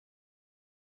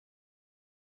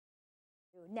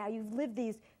Now, you've lived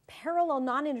these parallel,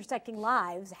 non-intersecting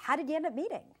lives. How did you end up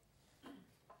meeting?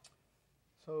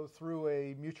 So through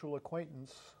a mutual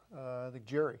acquaintance, I think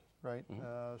Jerry, right?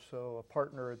 Mm-hmm. So a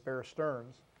partner at Bear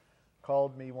Stearns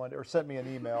called me or sent me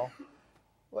an email.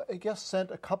 Well, I guess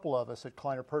sent a couple of us at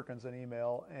Kleiner Perkins an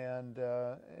email, and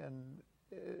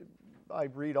I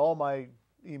read all my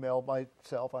email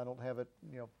myself. I don't have it,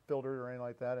 filtered or anything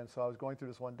like that. And so I was going through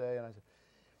this one day, and I said,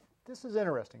 "This is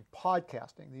interesting.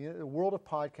 Podcasting, the world of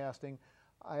podcasting.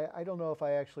 I don't know if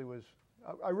I actually was.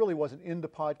 I really wasn't into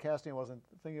podcasting. I wasn't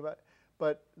thinking about it.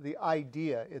 But the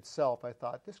idea itself, I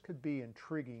thought this could be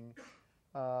intriguing,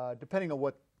 depending on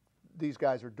what these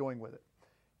guys are doing with it.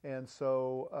 And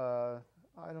so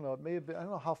I don't know. It may have been. I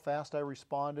don't know how fast I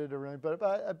responded or anything,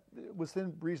 but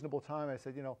within reasonable time, I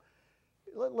said,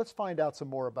 let's find out some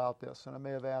more about this. And I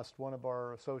may have asked one of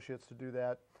our associates to do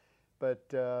that. But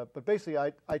basically,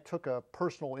 I took a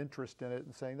personal interest in it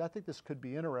and saying, I think this could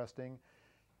be interesting,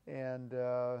 and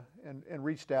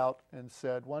reached out and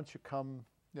said, why don't you come,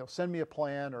 send me a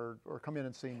plan or come in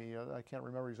and see me. I can't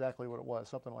remember exactly what it was,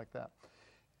 something like that.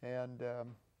 And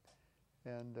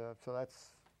so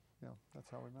that's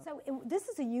how we met. So this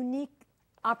is a unique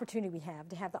opportunity we have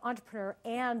to have the entrepreneur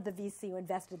and the VC who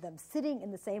invested them sitting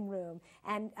in the same room,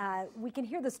 and we can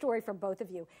hear the story from both of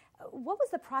you. What was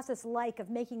the process like of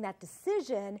making that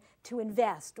decision to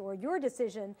invest, or your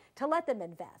decision to let them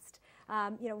invest?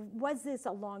 Was this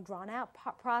a long, drawn-out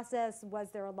process? Was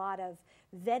there a lot of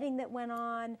vetting that went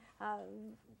on?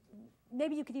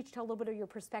 Maybe you could each tell a little bit of your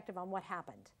perspective on what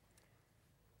happened.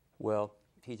 Well,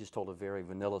 he just told a very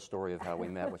vanilla story of how we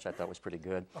met, which I thought was pretty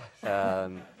good,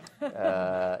 and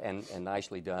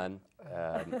nicely done.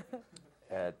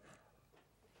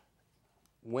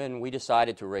 When we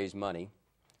decided to raise money,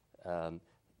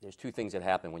 there's two things that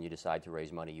happen when you decide to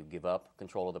raise money. You give up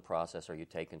control of the process, or you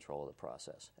take control of the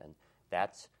process. And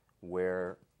that's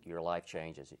where your life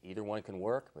changes. Either one can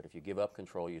work, but if you give up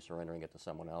control, you're surrendering it to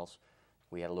someone else.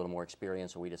 We had a little more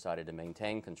experience, so we decided to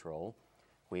maintain control.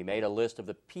 We made a list of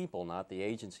the people, not the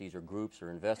agencies or groups or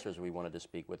investors we wanted to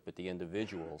speak with, but the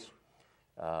individuals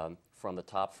from the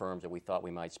top firms that we thought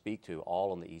we might speak to,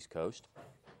 all on the East Coast.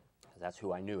 That's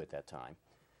who I knew at that time.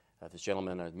 This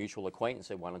gentleman, a mutual acquaintance,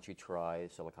 said, why don't you try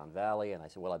Silicon Valley? And I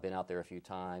said, well, I've been out there a few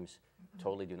times.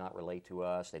 Totally do not relate to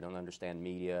us. They don't understand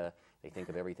media. They think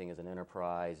of everything as an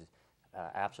enterprise.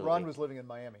 Absolutely. Ron was living in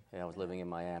Miami. Yeah, I was living in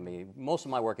Miami. Most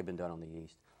of my work had been done on the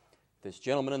East. This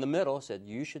gentleman in the middle said,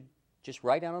 you should just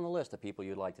write down on the list of people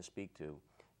you'd like to speak to.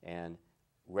 And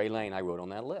Ray Lane, I wrote on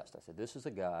that list. I said, this is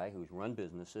a guy who's run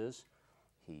businesses.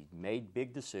 He's made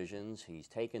big decisions. He's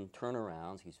taken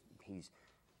turnarounds.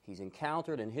 He's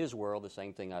encountered in his world the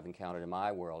same thing I've encountered in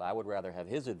my world. I would rather have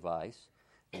his advice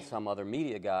than some other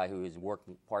media guy who is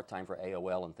working part-time for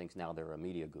AOL and thinks now they're a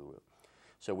media guru.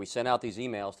 So we sent out these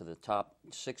emails to the top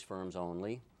 6 firms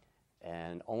only,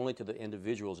 and only to the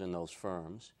individuals in those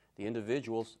firms. The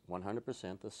individuals,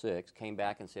 100%, the 6, came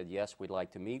back and said, yes, we'd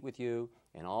like to meet with you,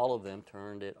 and all of them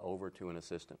turned it over to an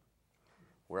assistant.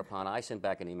 Whereupon I sent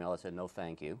back an email that said, no,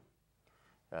 thank you.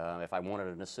 If I wanted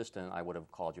an assistant, I would have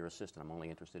called your assistant. I'm only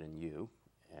interested in you,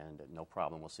 and no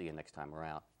problem, we'll see you next time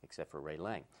around, except for Ray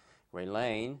Lane. Ray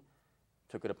Lane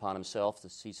took it upon himself to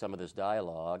see some of this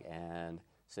dialogue and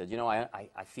said,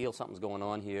 I feel something's going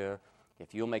on here.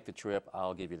 If you'll make the trip,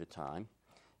 I'll give you the time.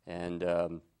 And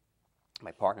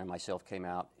my partner and myself came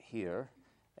out here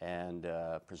and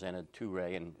presented to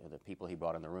Ray and the people he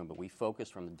brought in the room. But we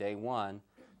focused from day one,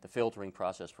 the filtering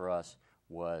process for us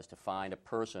was to find a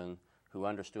person who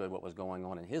understood what was going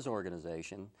on in his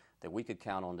organization that we could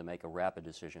count on to make a rapid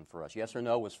decision for us. Yes or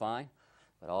no was fine,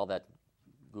 but all that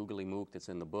googly mook that's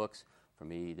in the books, for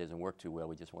me, doesn't work too well.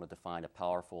 We just wanted to find a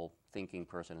powerful, thinking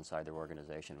person inside their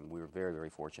organization, and we were very, very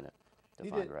fortunate to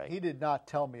find Ray. He did not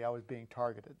tell me I was being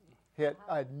targeted.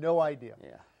 I had no idea.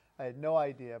 Yeah. I had no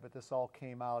idea, but this all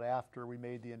came out after we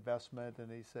made the investment,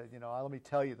 and he said, let me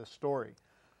tell you the story.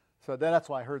 So that's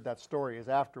why I heard that story, is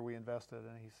after we invested,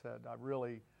 and he said, I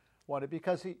really wanted,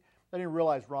 because I didn't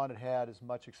realize Ron had as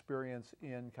much experience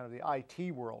in kind of the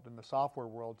IT world, in the software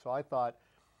world, so I thought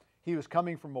he was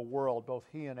coming from a world, both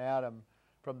he and Adam,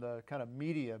 from the kind of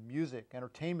media, music,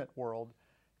 entertainment world,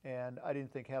 and I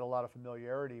didn't think had a lot of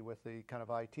familiarity with the kind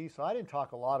of IT, so I didn't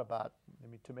talk a lot about,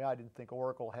 to me, I didn't think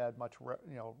Oracle had much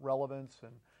relevance,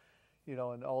 and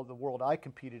in all the world I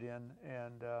competed in,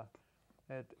 and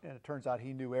it turns out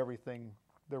he knew everything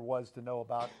there was to know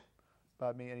about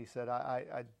me, and he said,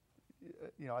 I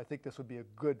think this would be a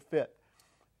good fit,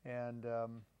 and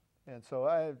so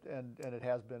it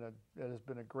has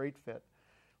been a great fit.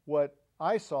 What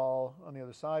I saw on the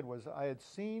other side was I had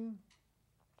seen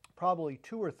probably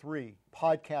 2 or 3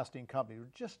 podcasting companies who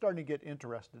were just starting to get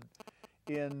interested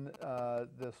in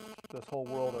this whole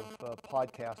world of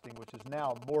podcasting, which has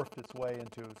now morphed its way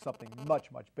into something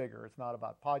much, much bigger. It's not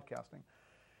about podcasting.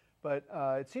 But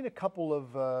I'd seen a couple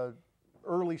of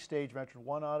early stage ventures,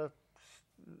 one out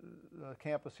of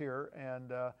campus here,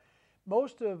 and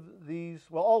most of these,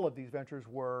 well, all of these ventures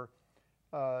were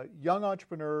young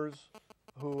entrepreneurs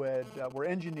who were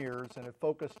engineers and had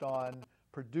focused on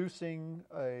producing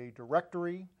a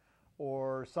directory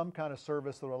or some kind of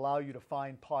service that would allow you to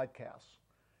find podcasts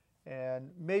and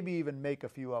maybe even make a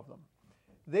few of them.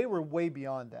 They were way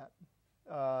beyond that.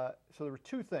 So there were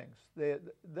 2 things.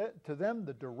 To them,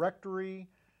 the directory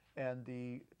and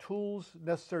the tools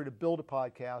necessary to build a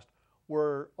podcast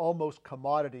were almost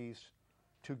commodities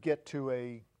to get to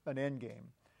an end game.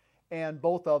 And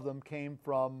both of them came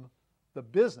from the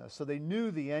business, so they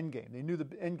knew the end game. They knew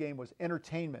the end game was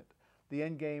entertainment. The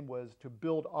end game was to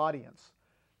build audience,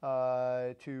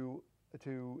 to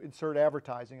insert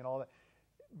advertising and all that.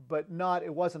 But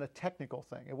it wasn't a technical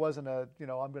thing. It wasn't I'm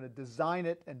going to design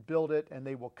it and build it and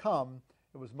they will come.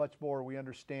 It was much more, we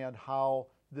understand how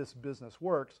this business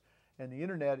works, and the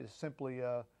internet is simply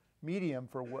a medium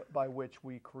by which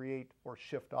we create or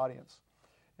shift audience.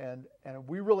 And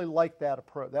we really liked that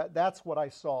approach. That's what I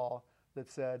saw that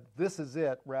said, this is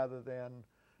it, rather than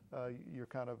your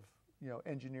kind of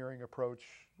engineering approach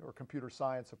or computer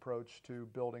science approach to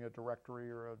building a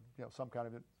directory or some kind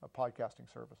of a podcasting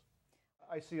service.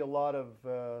 I see a lot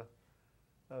of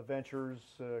ventures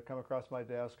come across my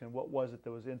desk, and what was it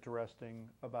that was interesting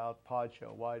about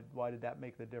PodShow? Why did that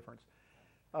make the difference?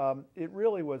 It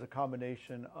really was a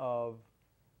combination of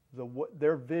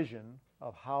their vision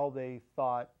of how they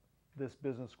thought this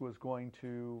business was going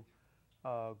to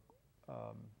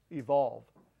evolve,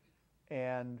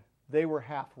 and they were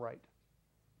half right.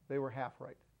 They were half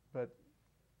right, but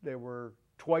they were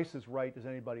twice as right as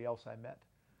anybody else I met.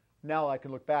 Now I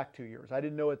can look back 2 years. I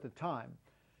didn't know at the time.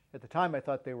 At the time I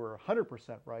thought they were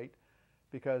 100% right,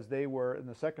 because they were, and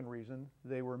the second reason,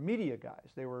 they were media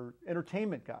guys. They were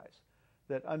entertainment guys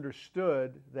that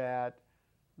understood that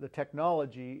the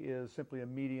technology is simply a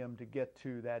medium to get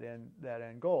to that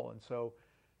end goal. And so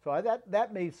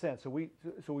that made sense.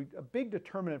 So a big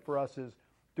determinant for us is,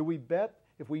 do we bet,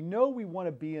 if we know we want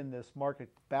to be in this market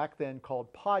back then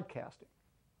called podcasting,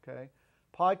 okay?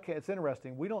 It's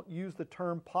interesting, we don't use the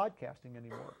term podcasting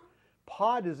anymore.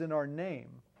 Pod is in our name,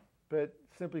 but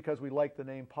simply because we like the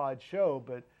name PodShow,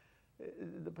 but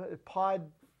the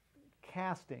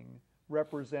podcasting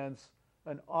represents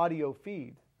an audio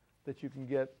feed that you can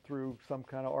get through some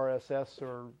kind of RSS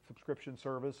or subscription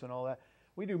service and all that.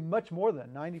 We do much more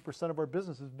than that. 90% of our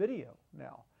business is video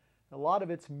now. A lot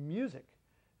of it's music.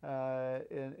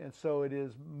 And so it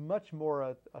is much more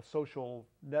a social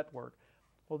network.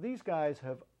 Well, these guys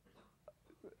have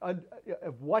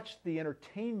watched the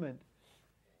entertainment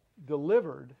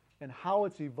delivered and how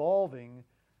it's evolving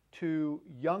to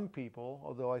young people,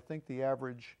 although I think the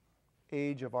average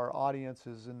age of our audience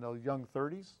is in the young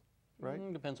 30s,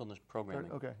 right? Depends on this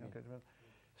programming. Okay.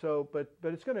 So, but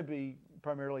it's going to be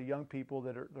primarily young people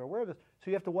that are aware of this. So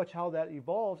you have to watch how that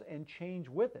evolves and change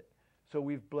with it. So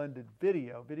we've blended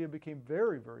video. Video became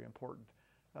very, very important.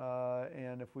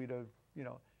 And if we'd have,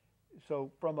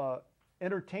 so from a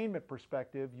entertainment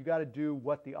perspective, you got to do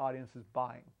what the audience is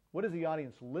buying. What is the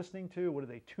audience listening to? What are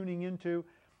they tuning into?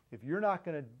 If you're not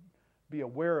going to be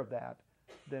aware of that,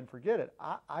 then forget it.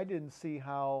 I didn't see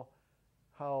how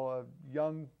a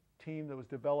young team that was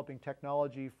developing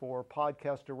technology for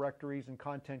podcast directories and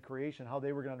content creation, how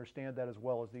they were going to understand that as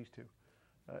well as these two,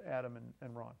 Adam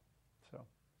and Ron.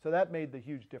 So that made the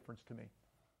huge difference to me.